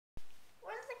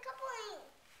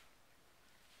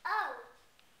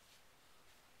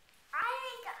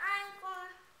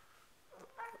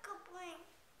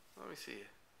me see.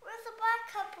 Where's the black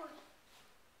couple?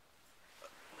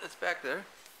 It's back there.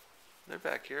 They're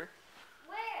back here.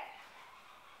 Where?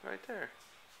 Right there.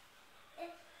 Is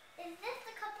this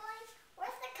the coupling?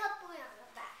 Where's the coupling on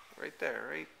the back? Right there.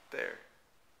 Right there.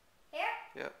 Here?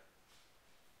 Yep.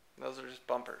 Those are just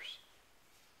bumpers.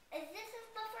 Is this his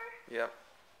bumper? Yep.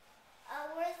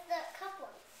 Where's the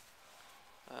coupling?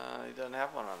 He doesn't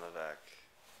have one on the back.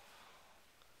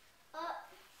 What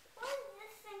is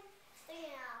this thing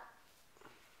sticking out?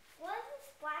 What is this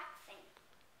black thing?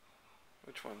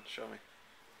 Which one? Show me.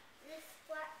 This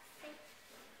black thing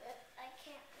that I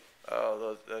can't.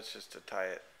 Oh, that's just to tie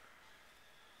it.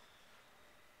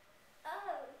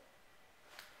 Oh.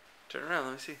 Turn around.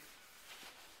 Let me see.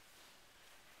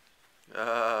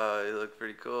 Ah, you look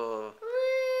pretty cool. Woo,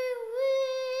 woo.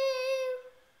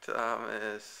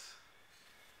 Thomas.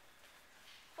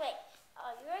 Wait,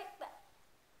 I'll be right back.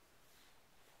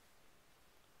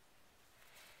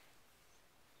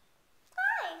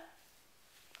 Hi.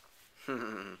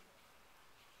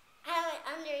 I went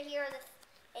under here to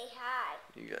say hi.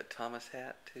 You got a Thomas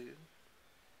hat too?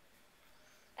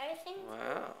 Everything?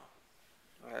 Wow.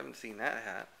 I haven't seen that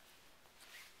hat.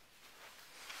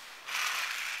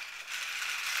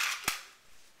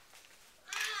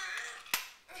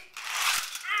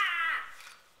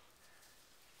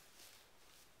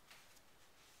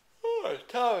 Oh,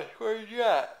 Thomas, where's you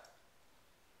at?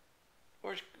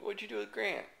 What'd you do with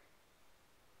Grant?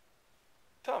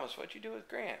 Thomas, what'd you do with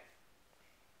Grant?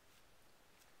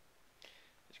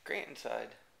 Is Grant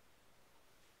inside?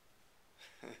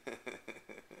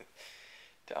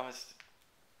 Thomas,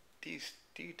 do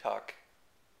you talk?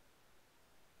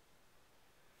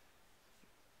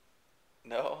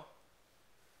 No?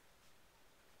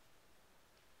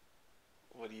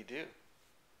 What do you do?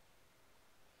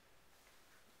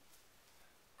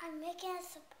 I'm making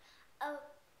a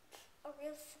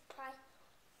real surprise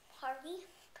party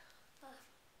for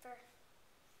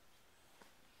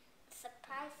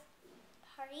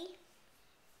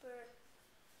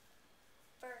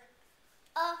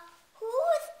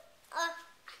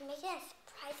I'm making a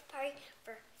surprise party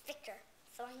for Victor,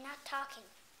 so I'm not talking.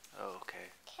 Oh,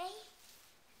 okay. Okay?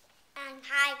 I'm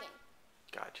hiding.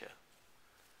 Gotcha.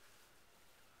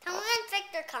 Tell me when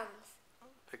Victor comes.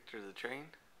 Victor the train?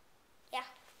 Yeah.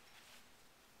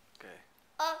 Okay.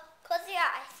 Close your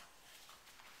eyes.